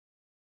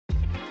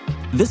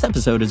This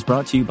episode is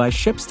brought to you by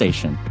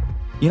ShipStation.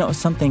 You know,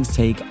 some things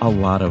take a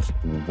lot of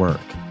work,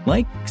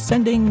 like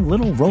sending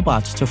little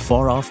robots to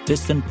far-off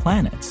distant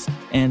planets.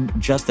 And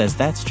just as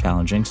that's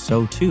challenging,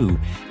 so too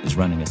is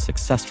running a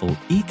successful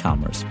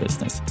e-commerce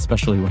business,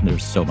 especially when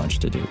there's so much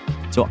to do.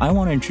 So I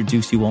want to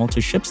introduce you all to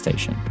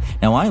ShipStation.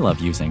 Now, I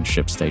love using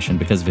ShipStation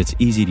because of its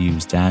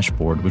easy-to-use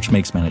dashboard, which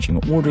makes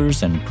managing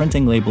orders and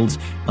printing labels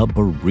a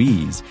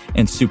breeze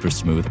and super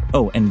smooth.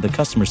 Oh, and the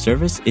customer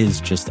service is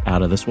just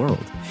out of this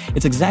world.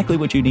 It's exactly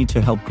what you need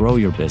to help grow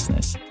your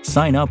business.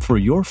 Sign up for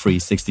your free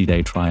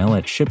 60-day trial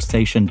at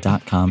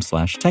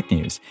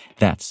shipstation.com/technews.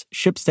 That's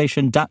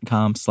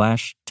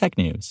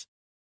shipstation.com/technews.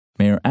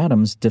 Mayor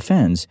Adams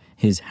defends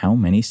his how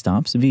many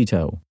stops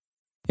veto.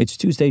 It's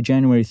Tuesday,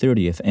 January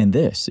 30th, and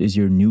this is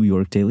your New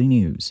York Daily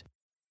News.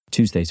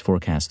 Tuesday's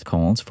forecast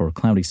calls for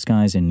cloudy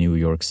skies in New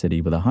York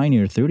City with a high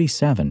near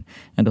 37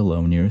 and a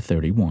low near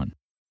 31.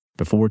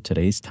 Before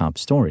today's top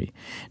story,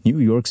 New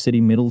York City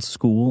middle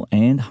school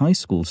and high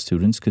school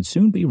students could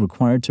soon be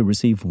required to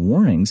receive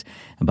warnings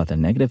about the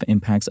negative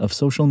impacts of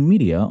social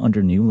media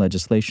under new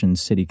legislation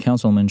City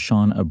Councilman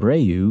Sean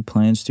Abreu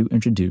plans to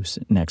introduce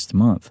next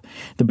month.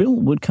 The bill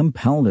would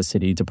compel the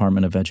City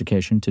Department of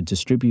Education to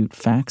distribute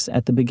facts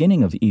at the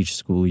beginning of each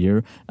school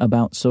year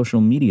about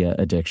social media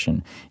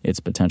addiction, its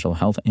potential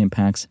health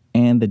impacts,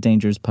 and the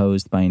dangers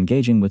posed by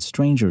engaging with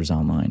strangers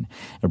online.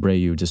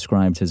 Abreu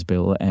described his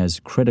bill as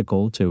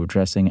critical to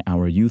addressing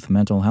our youth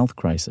mental health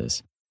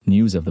crisis.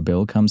 News of the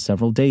bill comes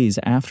several days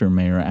after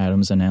Mayor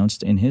Adams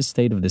announced in his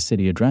State of the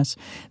City address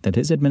that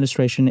his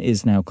administration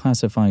is now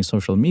classifying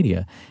social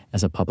media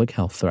as a public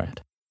health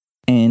threat.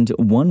 And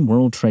One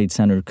World Trade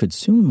Center could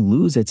soon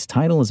lose its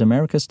title as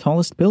America's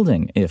tallest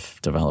building if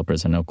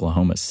developers in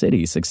Oklahoma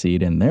City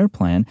succeed in their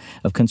plan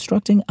of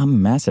constructing a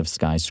massive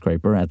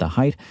skyscraper at the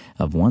height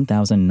of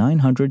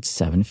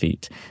 1,907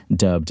 feet.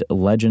 Dubbed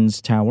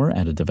Legends Tower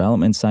at a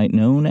development site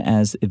known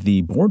as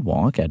the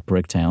Boardwalk at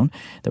Bricktown,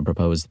 the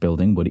proposed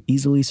building would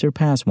easily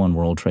surpass One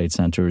World Trade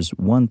Center's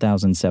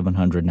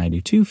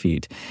 1,792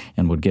 feet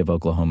and would give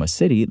Oklahoma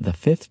City the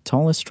fifth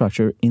tallest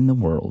structure in the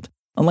world.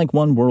 Unlike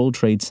One World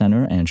Trade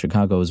Center and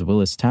Chicago's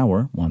Willis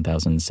Tower,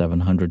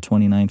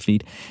 1,729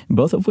 feet,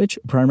 both of which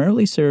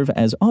primarily serve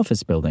as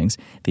office buildings,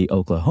 the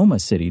Oklahoma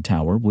City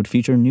Tower would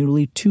feature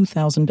nearly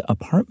 2,000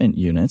 apartment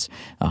units,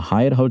 a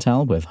Hyatt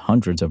hotel with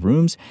hundreds of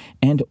rooms,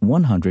 and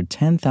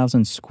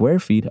 110,000 square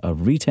feet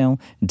of retail,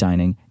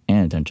 dining,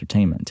 and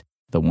entertainment.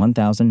 The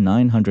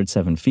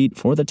 1,907 feet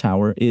for the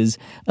tower is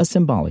a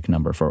symbolic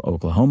number for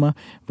Oklahoma,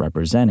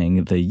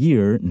 representing the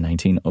year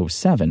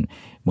 1907,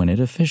 when it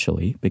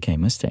officially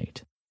became a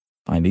state.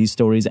 Find these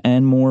stories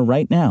and more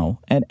right now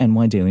at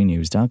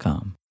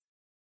nydailynews.com.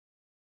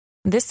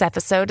 This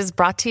episode is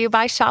brought to you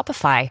by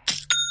Shopify.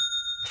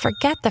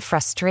 Forget the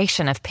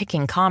frustration of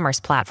picking commerce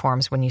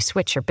platforms when you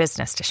switch your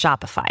business to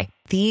Shopify,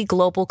 the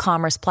global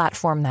commerce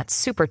platform that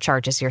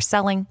supercharges your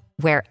selling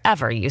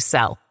wherever you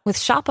sell. With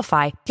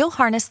Shopify, you'll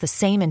harness the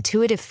same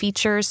intuitive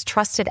features,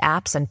 trusted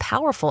apps, and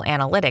powerful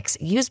analytics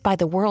used by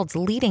the world's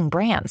leading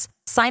brands.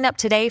 Sign up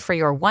today for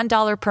your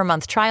 $1 per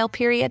month trial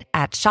period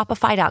at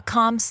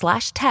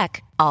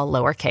shopify.com/tech, all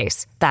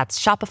lowercase. That's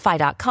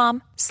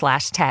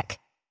shopify.com/tech.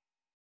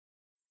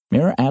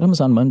 Mayor Adams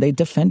on Monday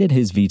defended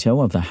his veto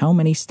of the How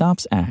Many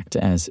Stops Act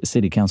as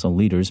city council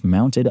leaders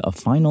mounted a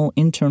final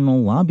internal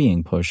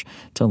lobbying push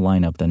to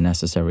line up the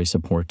necessary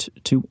support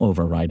to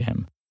override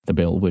him. The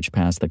bill, which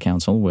passed the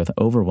council with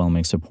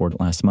overwhelming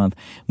support last month,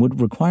 would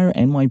require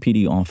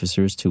NYPD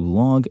officers to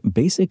log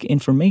basic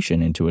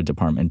information into a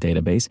department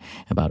database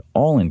about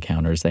all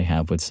encounters they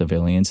have with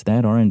civilians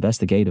that are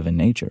investigative in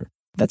nature.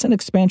 That's an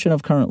expansion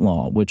of current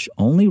law, which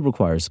only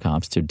requires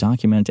cops to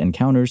document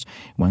encounters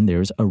when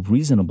there's a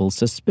reasonable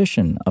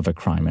suspicion of a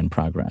crime in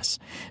progress.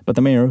 But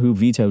the mayor who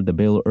vetoed the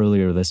bill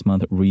earlier this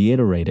month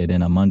reiterated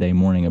in a Monday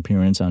morning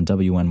appearance on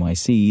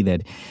WNYC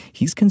that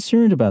he's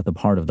concerned about the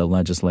part of the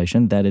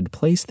legislation that had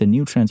placed the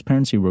new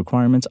transparency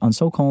requirements on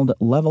so-called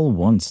Level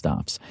 1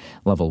 stops.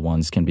 Level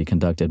 1s can be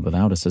conducted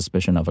without a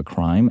suspicion of a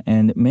crime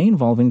and may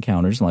involve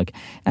encounters like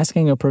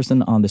asking a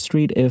person on the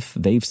street if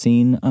they've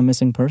seen a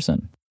missing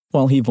person.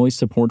 While he voiced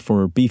support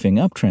for beefing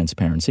up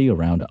transparency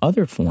around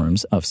other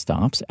forms of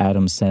stops,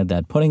 Adams said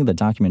that putting the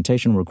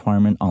documentation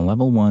requirement on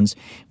Level 1s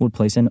would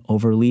place an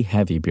overly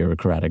heavy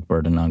bureaucratic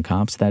burden on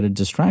cops that would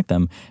distract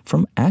them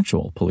from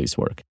actual police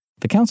work.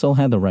 The council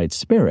had the right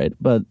spirit,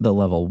 but the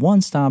Level 1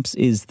 stops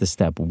is the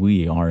step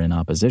we are in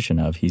opposition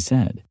of, he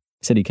said.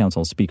 City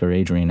Council Speaker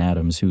Adrienne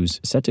Adams, who's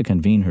set to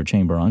convene her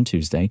chamber on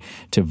Tuesday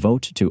to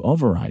vote to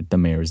override the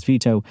mayor's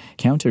veto,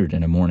 countered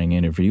in a morning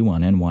interview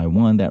on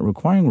NY1 that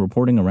requiring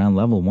reporting around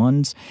Level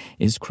 1s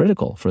is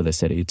critical for the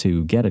city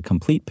to get a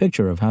complete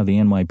picture of how the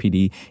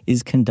NYPD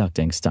is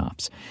conducting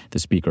stops. The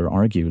speaker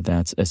argued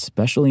that's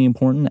especially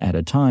important at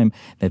a time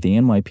that the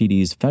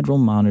NYPD's federal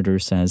monitor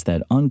says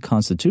that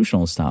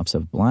unconstitutional stops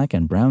of Black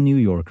and brown New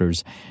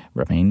Yorkers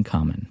remain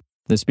common.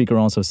 The speaker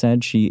also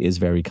said she is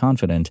very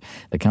confident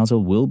the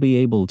council will be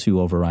able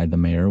to override the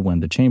mayor when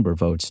the chamber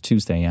votes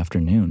Tuesday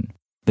afternoon.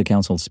 The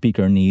council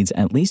speaker needs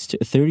at least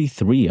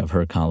 33 of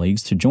her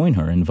colleagues to join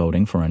her in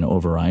voting for an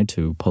override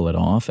to pull it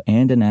off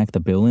and enact the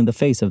bill in the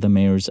face of the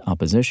mayor's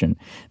opposition.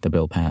 The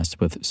bill passed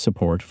with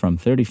support from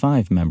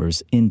 35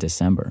 members in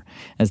December.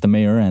 As the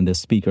mayor and the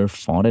speaker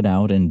fought it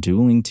out in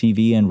dueling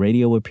TV and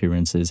radio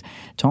appearances,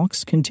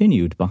 talks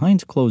continued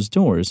behind closed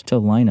doors to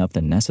line up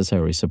the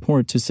necessary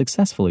support to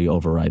successfully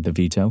override the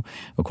veto,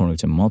 according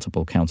to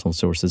multiple council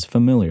sources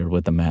familiar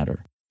with the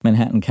matter.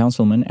 Manhattan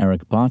Councilman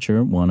Eric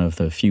Bottcher, one of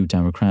the few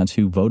Democrats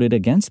who voted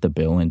against the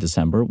bill in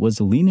December,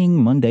 was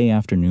leaning Monday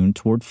afternoon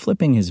toward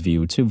flipping his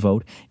view to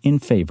vote in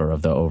favor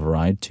of the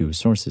override, two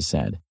sources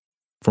said.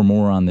 For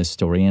more on this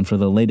story and for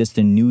the latest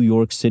in New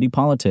York City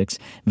politics,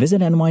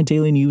 visit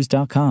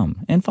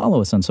nydailynews.com and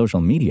follow us on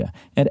social media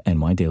at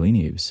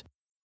nydailynews.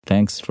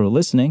 Thanks for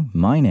listening.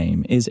 My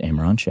name is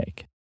Imran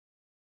Sheikh.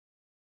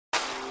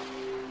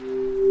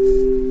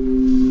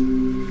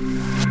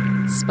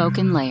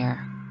 Spoken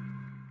Layer.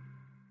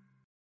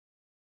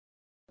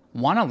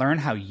 Want to learn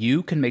how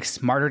you can make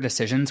smarter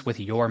decisions with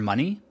your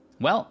money?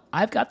 Well,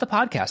 I've got the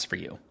podcast for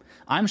you.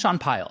 I'm Sean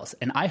Piles,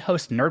 and I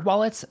host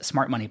NerdWallet's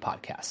Smart Money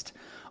Podcast.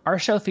 Our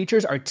show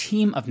features our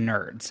team of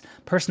nerds,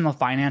 personal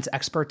finance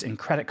experts in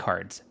credit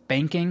cards,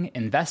 banking,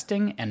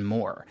 investing, and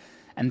more.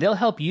 And they'll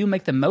help you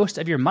make the most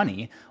of your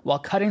money while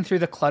cutting through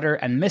the clutter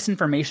and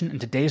misinformation in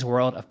today's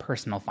world of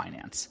personal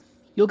finance.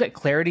 You'll get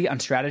clarity on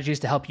strategies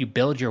to help you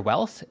build your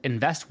wealth,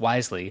 invest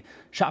wisely,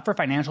 shop for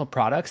financial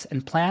products,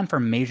 and plan for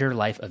major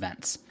life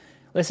events.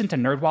 Listen to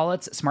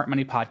NerdWallet's Smart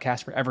Money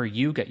Podcast wherever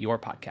you get your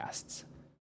podcasts.